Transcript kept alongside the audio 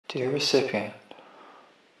Dear recipient,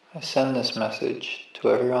 I send this message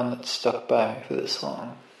to everyone that's stuck by me for this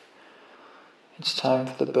long. It's time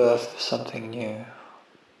for the birth of something new.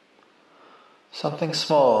 Something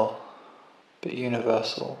small, but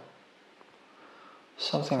universal.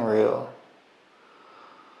 Something real.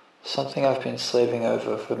 Something I've been slaving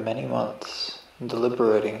over for many months and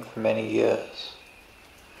deliberating for many years.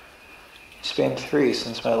 It's been 3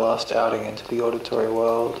 since my last outing into the auditory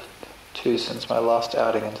world, 2 since my last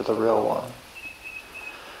outing into the real one.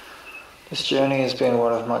 This journey has been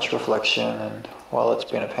one of much reflection, and while it's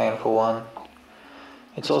been a painful one,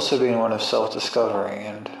 it's also been one of self-discovery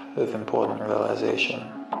and of important realization.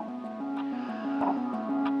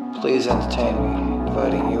 Please entertain me,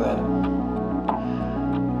 inviting you in.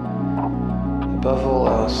 Above all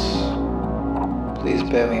else, please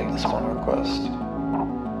bear me in this one request.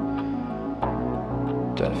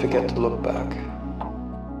 Don't forget to look back.